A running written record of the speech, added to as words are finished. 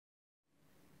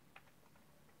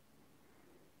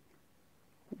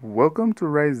Welcome to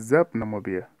Rise Up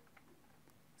Namibia.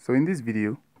 So in this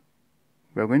video,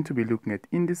 we are going to be looking at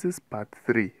Indices Part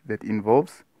 3 that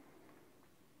involves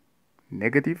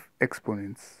Negative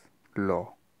Exponents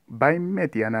Law by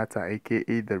Metianata,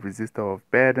 aka the resistor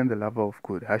of bad and the lover of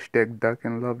good, hashtag dark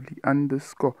and lovely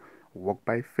 _ walk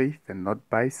by faith and not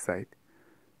by sight.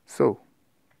 So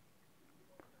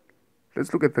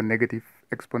let's look at the Negative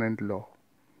Exponent Law.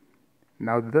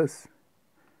 Now this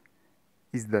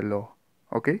is the law,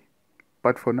 okay?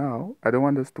 But for now, I don't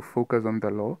want us to focus on the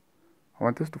law. I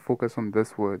want us to focus on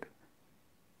this word,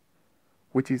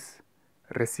 which is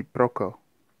reciprocal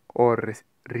or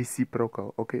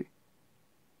reciprocal, okay?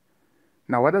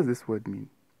 Now, what does this word mean?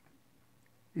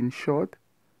 In short,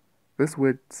 this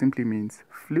word simply means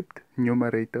flipped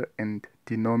numerator and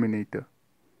denominator.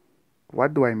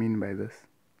 What do I mean by this?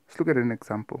 Let's look at an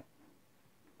example.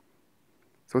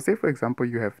 So say, for example,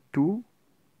 you have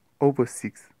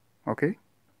 2/6, okay?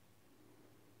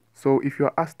 So if you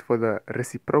are asked for the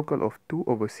reciprocal of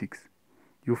 2/6,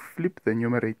 you flip the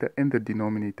numerator and the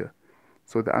denominator.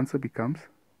 So the answer becomes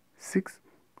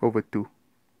 6/2,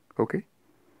 okay?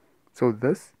 So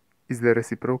this is the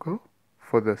reciprocal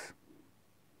for this.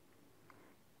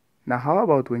 Now how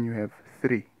about when you have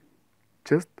 3?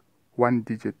 Just one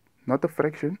digit, not a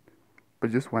fraction,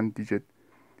 but just one digit.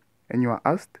 And you are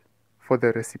asked for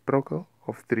the reciprocal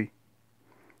of 3.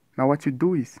 Now what you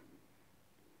do is,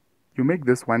 you make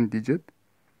this one digit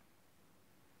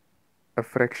a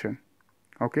fraction,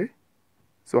 okay?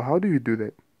 So how do you do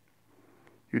that?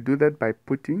 You do that by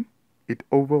putting it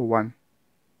over 1.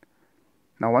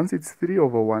 Now once it's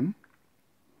 3/1,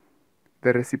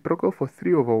 the reciprocal for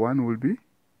 3/1 will be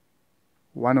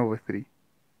 1/3,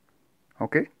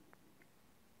 okay?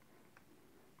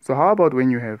 So how about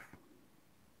when you have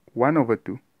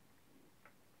 1/2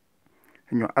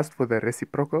 and you're asked for the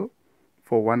reciprocal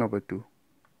for 1/2?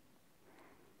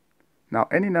 Now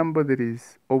any number that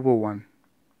is over 1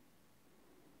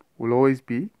 will always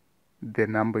be the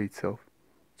number itself.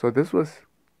 So this was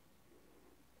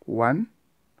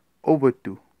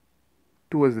 1/2.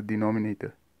 2 was the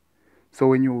denominator. So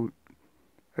when you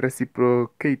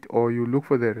reciprocate, or you look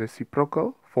for the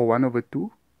reciprocal for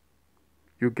 1/2,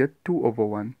 you get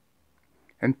 2/1.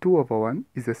 And 2/1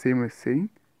 is the same as saying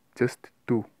just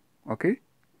 2, okay?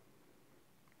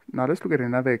 Now let's look at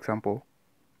another example.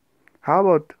 How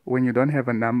about when you don't have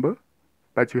a number,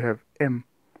 but you have M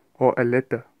or a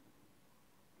letter?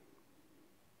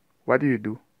 What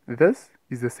do? This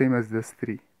is the same as this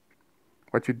 3.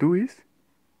 What you do is,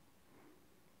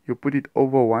 you put it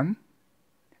over 1,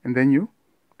 and then you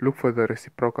look for the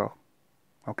reciprocal,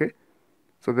 okay?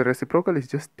 So the reciprocal is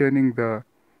just turning the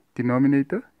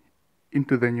denominator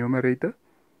into the numerator,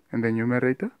 and the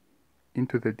numerator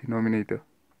into the denominator.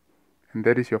 And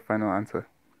that is your final answer,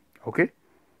 okay?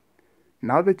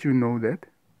 Now that you know that,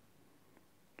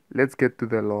 let's get to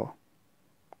the law,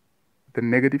 the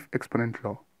negative exponent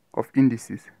law of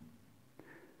indices.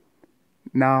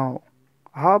 Now,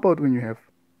 how about when you have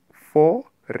 4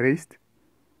 raised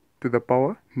to the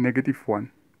power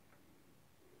 -1?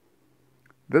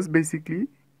 This basically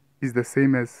is the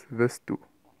same as this 2,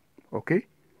 okay?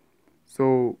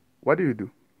 So what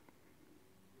do?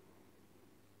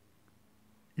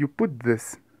 You put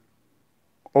this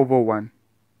over 1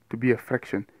 to be a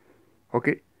fraction,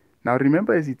 okay? Now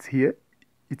remember, as it's here,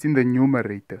 it's in the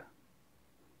numerator.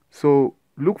 So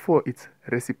look for its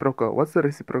reciprocal. What's the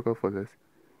reciprocal for this?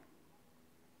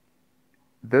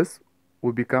 This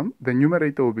will become, the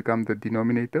numerator will become the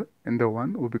denominator, and the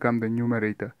 1 will become the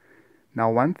numerator.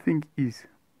 Now one thing is,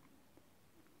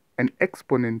 an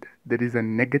exponent that is a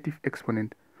negative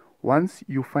exponent, once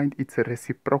you find its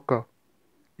reciprocal,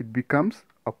 it becomes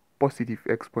a positive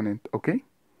exponent, okay?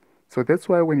 So that's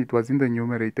why when it was in the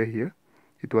numerator here,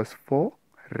 it was 4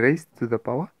 raised to the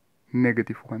power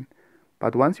 -1.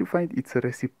 But once you find its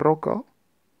reciprocal,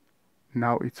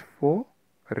 now it's 4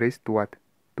 raised to what?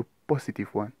 To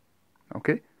 +1,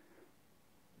 okay?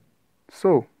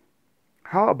 So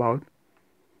how about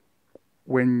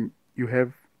when you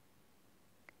have,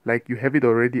 like, you have it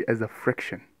already as a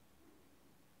fraction,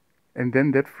 and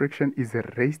then that fraction is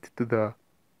raised to the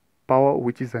power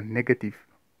which is a negative,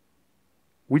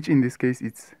 which in this case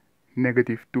it's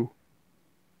 -2.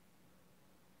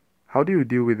 How do you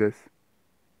deal with this?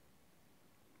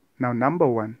 Now, number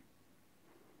 1,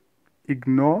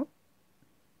 ignore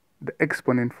the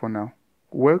exponent for now.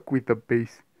 Work with the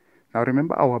base. Now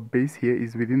remember, our base here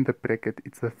is within the bracket.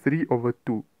 It's a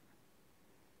 3/2.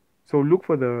 So look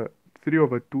for the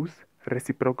 3/2's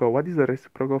reciprocal. What is the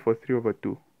reciprocal for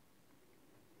 3/2?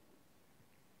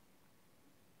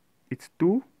 It's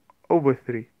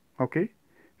 2/3, okay?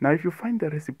 Now if you find the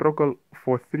reciprocal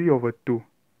for 3 over 2,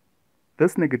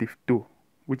 this negative 2,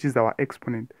 which is our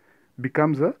exponent,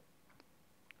 becomes a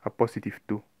positive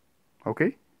 2.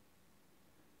 Okay?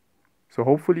 So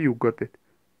hopefully you got it.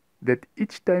 That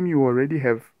each time you already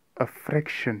have a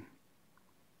fraction,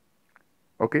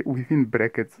 okay, within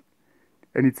brackets,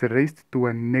 and it's raised to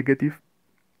a negative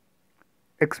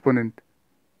exponent,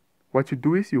 what you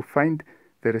do is you find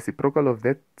the reciprocal of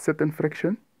that certain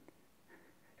fraction,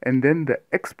 and then the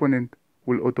exponent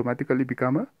will automatically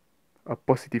become a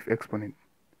positive exponent.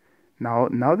 Now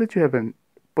that you have a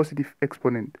positive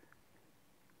exponent,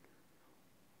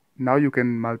 now you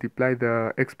can multiply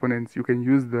the exponents. You can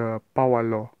use the power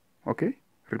law. Okay,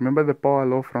 remember the power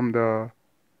law from the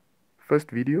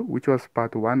first video, which was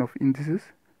part 1 of indices.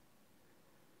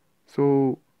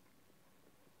 So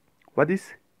what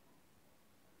is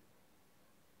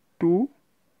 2,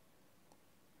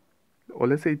 or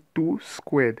let's say 2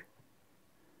 squared?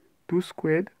 2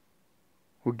 squared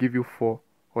will give you 4,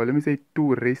 or let me say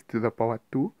 2 raised to the power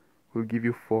 2 will give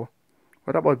you 4.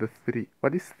 What about the 3?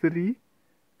 What is 3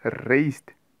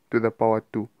 raised to the power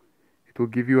 2? It will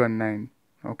give you a 9.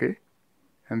 Okay,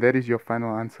 and that is your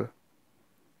final answer.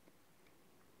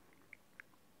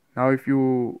 Now if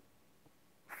you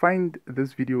find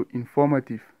this video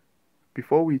informative,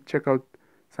 before we check out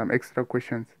some extra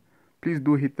questions, please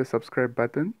do hit the subscribe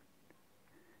button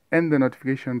and the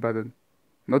notification button,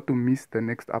 not to miss the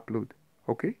next upload.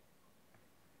 Okay,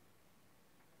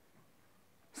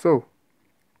 so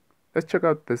let's check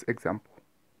out this example.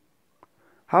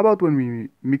 How about when we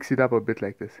mix it up a bit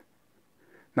like this?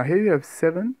 Now here you have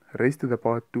 7 raised to the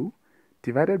power 2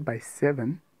 divided by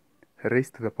 7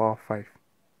 raised to the power 5.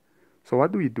 So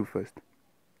what do we do first?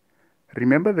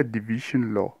 Remember the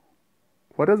division law.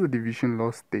 What does the division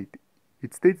law state?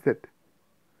 It states that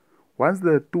once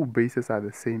the two bases are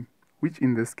the same, which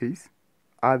in this case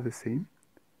are the same,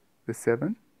 the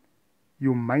 7,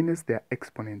 you minus their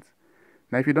exponents.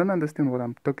 Now if you don't understand what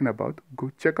I'm talking about,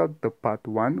 go check out the part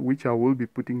 1, which I will be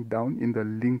putting down in the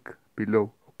link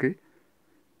below. Okay,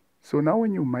 so now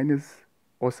when you minus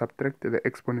or subtract the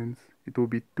exponents, it will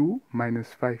be 2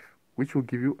 minus 5, which will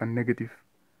give you a negative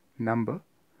number,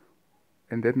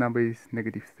 and that number is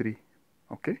negative 3.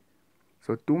 Okay,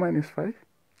 so 2 minus 5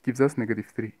 gives us negative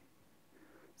 3.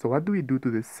 So what do we do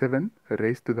to the 7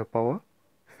 raised to the power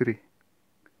 3?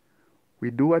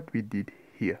 We do what we did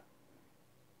here.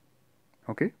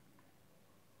 Okay,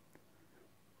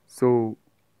 so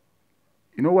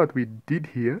you know what we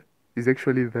did here is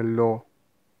actually the law.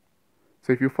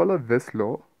 So if you follow this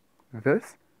law,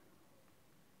 this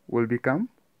will become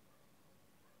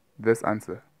this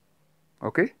answer.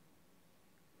 Okay,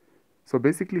 so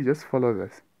basically just follow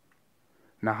this.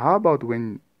 Now how about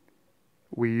when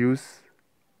we use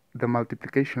the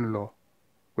multiplication law?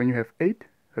 When you have 8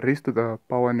 raised to the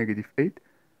power negative 8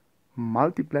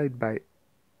 multiplied by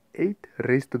 8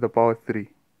 raised to the power 3.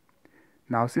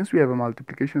 Now since we have a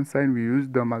multiplication sign, we use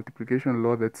the multiplication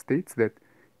law that states that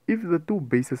if the two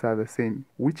bases are the same,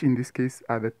 which in this case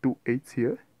are the two 8s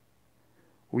here,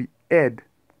 we add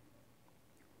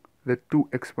the two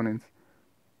exponents.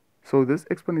 So this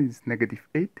exponent is negative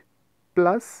 8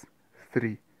 plus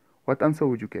 3. What answer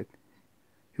would you get?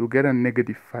 You'll get a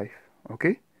negative 5.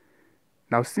 Okay,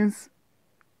 now since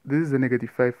this is a negative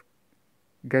 5,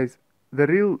 guys, the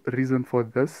real reason for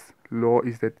this law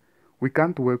is that we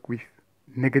can't work with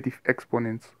negative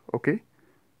exponents. Okay,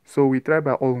 so we try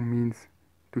by all means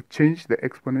to change the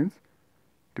exponents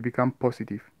to become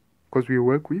positive, because we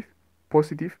work with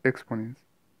positive exponents.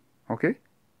 Okay,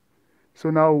 so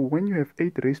now when you have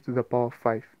 8 raised to the power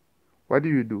 5, what do?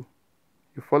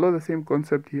 You follow the same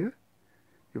concept here.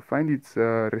 You find its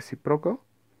reciprocal,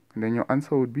 and then your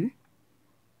answer would be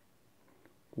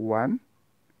 1.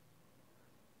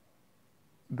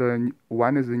 The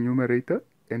 1 is the numerator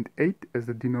and 8 is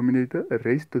the denominator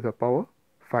raised to the power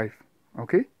 5.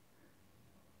 Okay,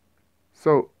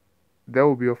 so that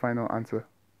will be your final answer.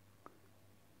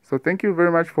 So thank you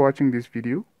very much for watching this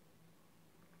video.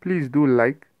 Please do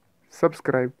like,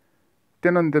 subscribe,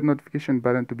 turn on that notification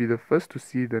button to be the first to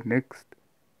see the next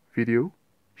video.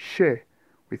 Share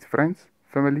with friends,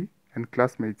 family and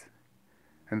classmates.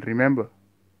 And remember,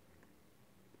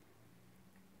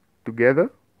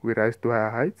 together we rise to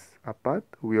higher heights, apart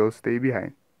we all stay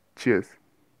behind. Cheers.